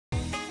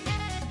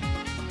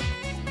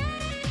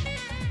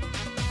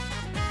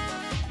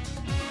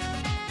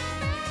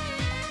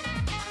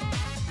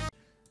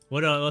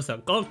What else?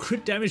 Oh,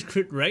 crit damage,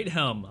 crit rate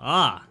helm.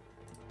 Ah.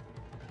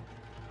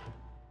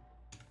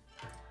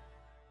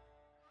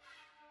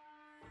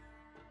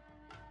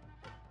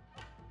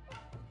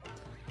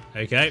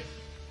 Okay.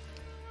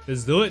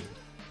 Let's do it.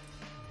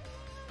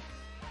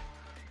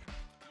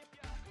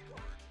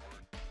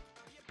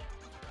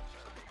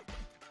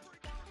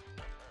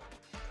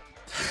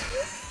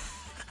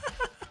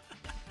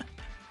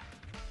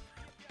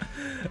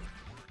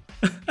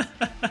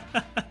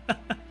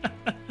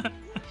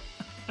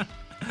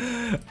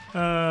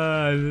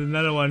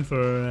 Another one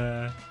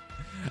for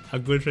a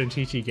good friend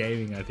Chi Chi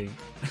Gaming, I think.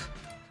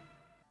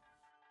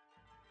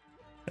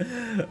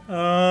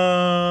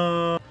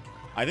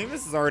 I think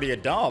this is already a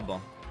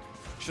dub.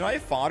 Should I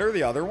fodder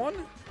the other one?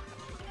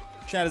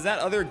 Chad, is that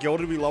other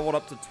gilded we leveled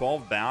up to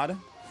 12 bad?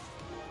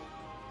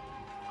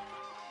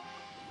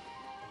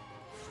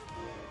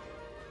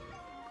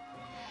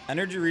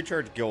 Energy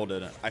recharge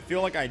gilded. I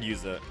feel like I'd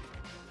use it.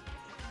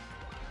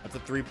 That's a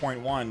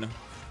 3.1.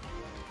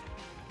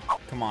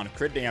 Come on,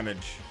 crit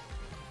damage.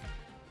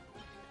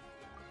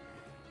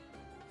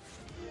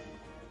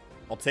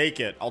 I'll take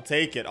it. I'll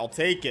take it. I'll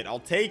take it. I'll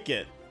take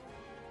it.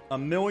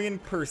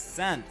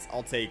 1,000,000%.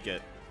 I'll take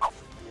it.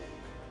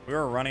 We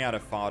are running out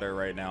of fodder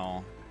right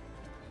now.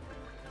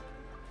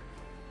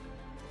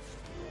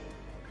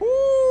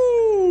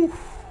 Woo!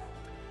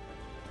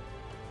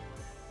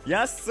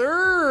 Yes,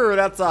 sir.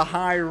 That's a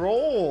high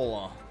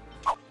roll.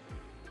 All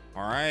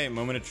right,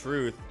 moment of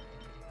truth.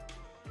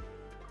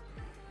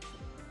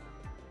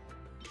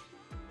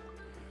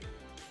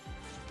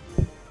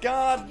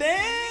 God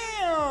damn!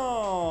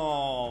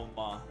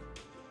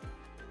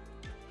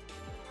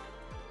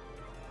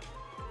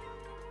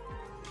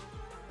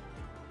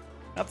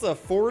 That's a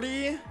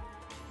 40.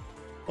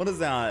 What is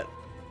that?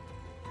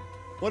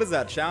 What is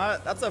that,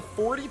 chat? That's a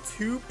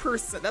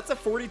 42%. That's a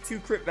 42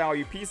 crit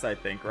value piece, I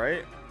think,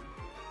 right?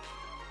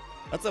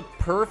 That's a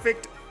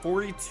perfect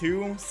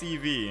 42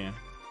 CV.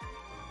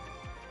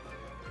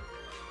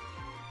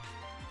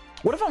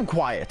 What if I'm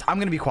quiet? I'm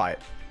gonna be quiet.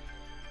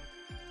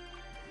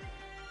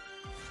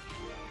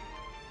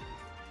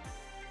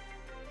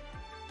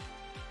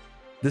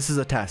 This is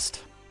a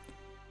test.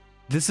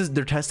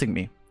 They're testing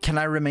me. Can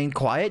I remain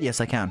quiet? Yes,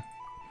 I can.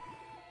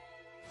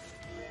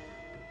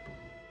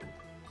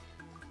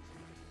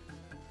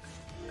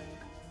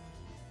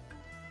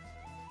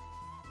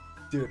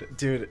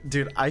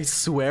 Dude, I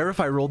swear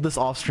if I rolled this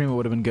off stream, it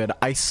would have been good.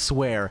 I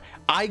swear.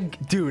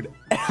 Dude,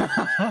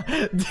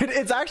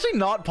 it's actually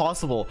not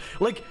possible.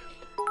 Like,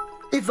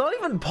 it's not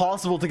even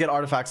possible to get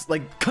artifacts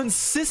like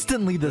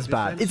consistently this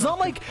bad. It's not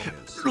like,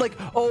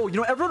 oh, you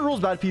know, everyone rolls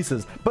bad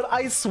pieces, but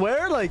I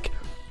swear, like,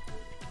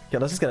 yeah,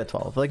 let's just get a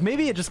 12. Like,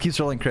 maybe it just keeps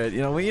rolling crit.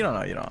 You know, you don't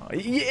know. You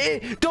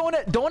know,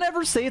 don't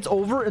ever say it's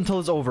over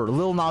until it's over.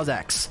 Lil Nas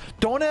X.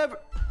 Don't ever.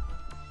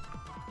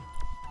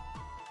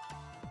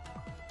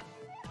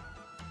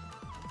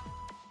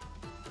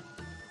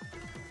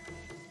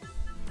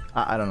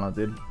 I don't know,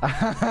 dude.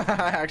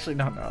 I actually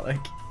don't know.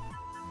 Like,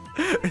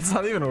 it's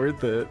not even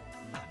worth it.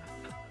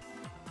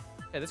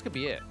 Yeah, this could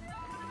be it.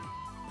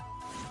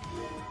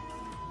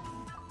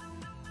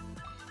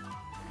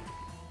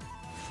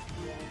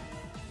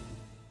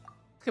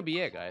 This could be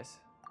it, guys.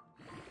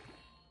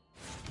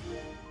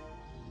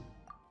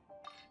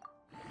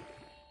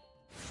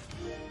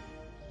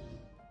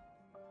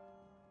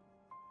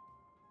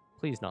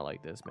 Please not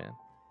like this, man.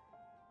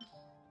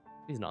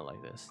 Please not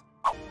like this.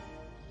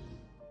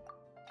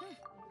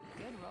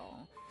 Good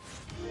roll.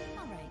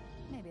 All right,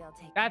 maybe I'll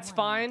take. That's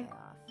fine.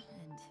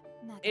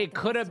 It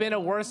could have been a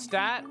worse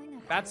stat.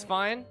 That's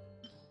fine.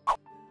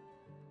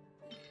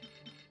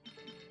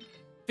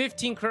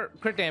 15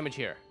 crit damage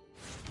here.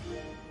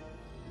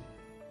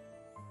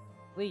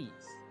 Please.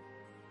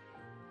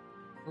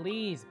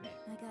 Please, man.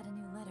 I got a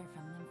new letter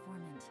from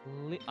an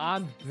informant.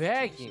 I'm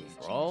begging,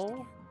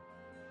 bro.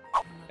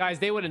 Guys,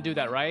 they wouldn't do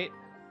that, right?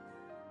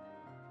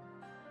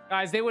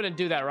 Guys, they wouldn't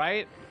do that,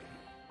 right?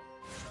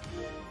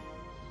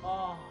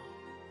 Oh.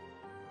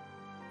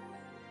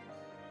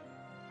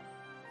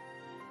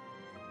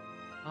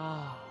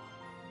 Ah.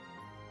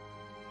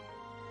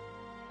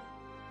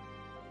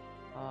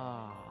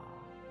 Ah.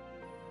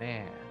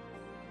 Man.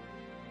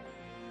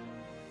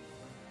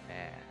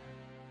 Man.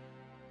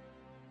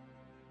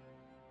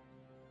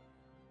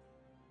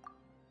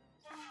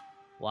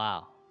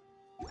 Wow.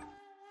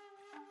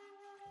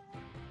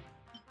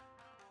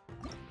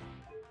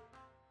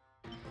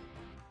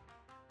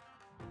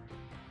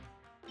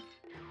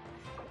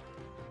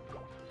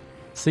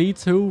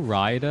 C2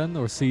 Raiden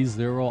or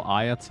C0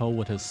 Ayato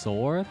with his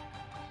sword?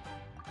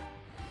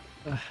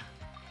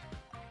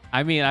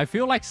 I mean, I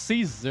feel like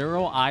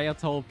C0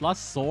 Ayato plus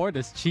sword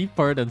is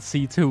cheaper than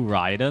C2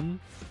 Raiden.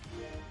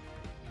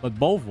 But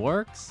both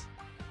works.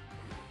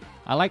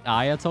 I like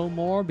Ayato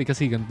more because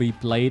he can be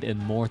played in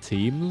more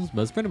teams,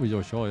 but it's pretty much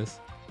your choice.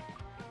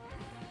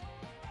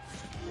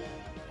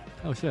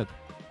 Oh shit.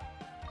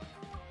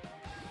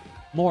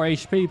 More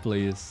HP,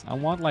 please. I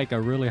want like a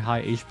really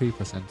high HP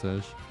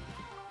percentage.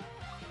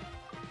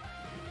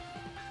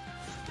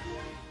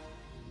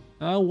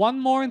 One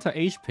more into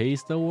HP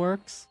still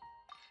works.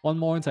 One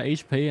more into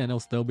HP and it'll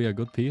still be a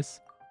good piece.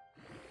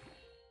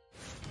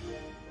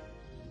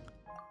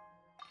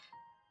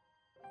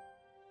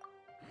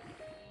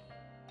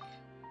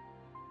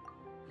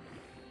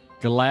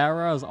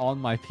 Galera is on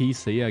my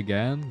PC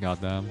again.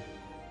 Goddamn.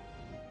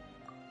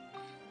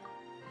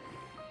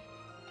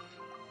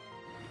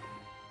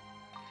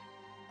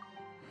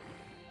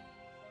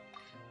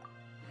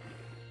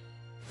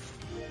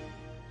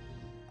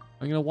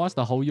 I'm gonna watch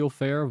the Hoyo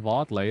Fair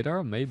VOD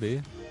later,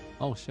 maybe.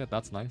 Oh shit,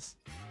 that's nice.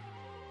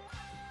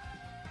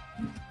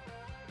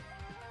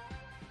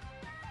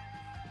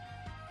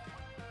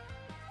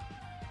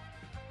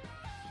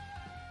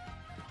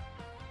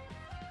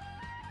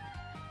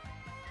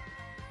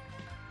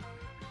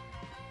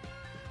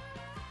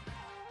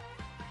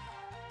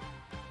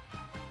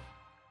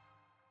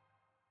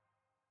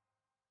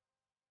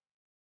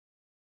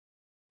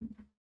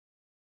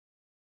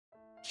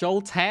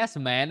 Show task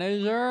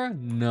manager?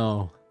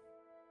 No.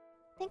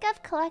 I think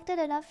I've collected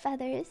enough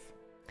feathers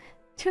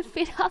to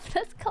feed off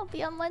the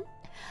Scorpion one.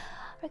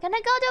 We're gonna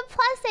go to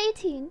plus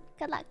 18.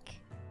 Good luck.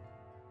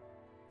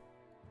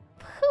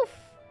 Poof.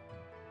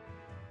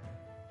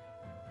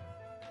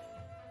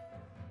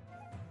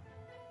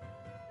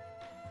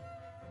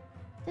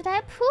 Did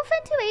I poof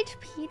into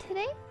HP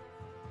today?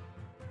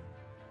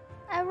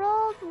 I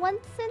rolled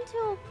once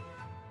into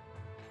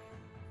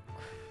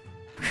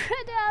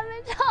crit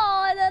damage.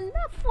 Oh, and then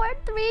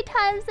 3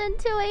 times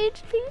into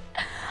HP.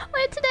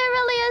 Wait, today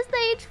really is the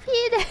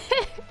HP day.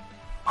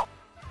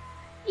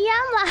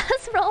 Yeah,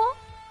 last roll.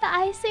 The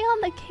icing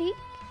on the cake.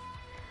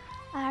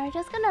 Alright, we're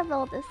just gonna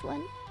roll this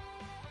one.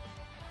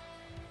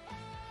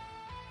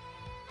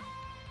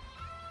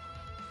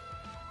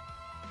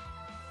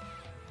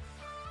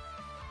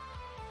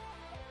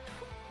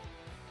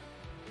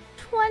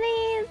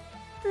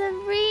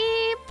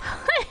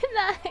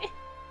 $23.9.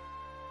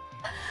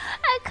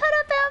 I could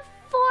have been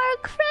 4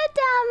 crit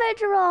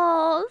damage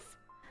rolls.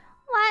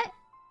 What?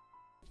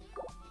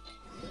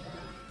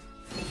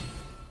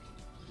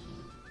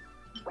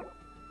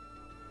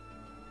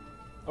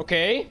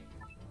 Okay.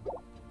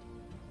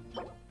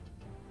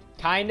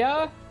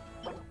 Kinda.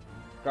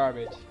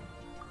 Garbage.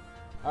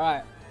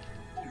 Alright.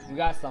 We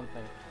got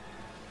something.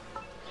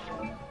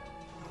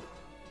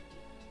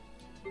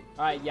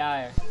 Alright,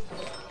 Yair.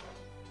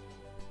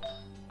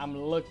 I'm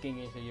looking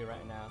into you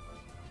right now.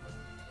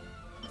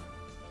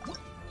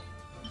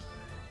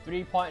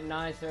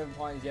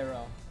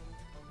 3.97.0.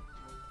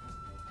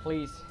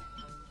 Please.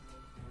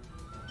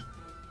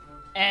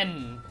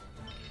 End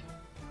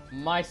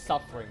my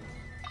suffering.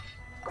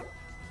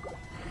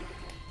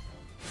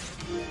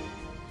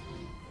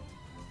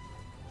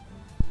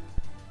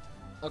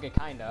 Okay,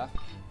 kinda.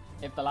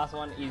 If the last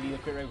one is either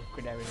crit rate or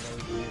crit damage, then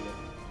we can use it.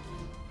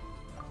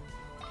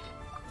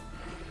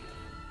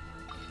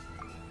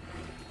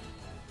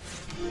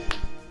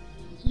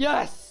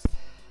 Yes!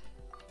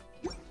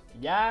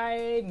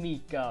 Yay,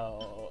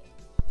 Miko.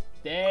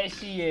 There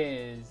she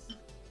is.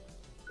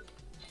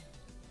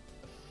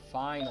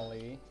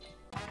 Finally.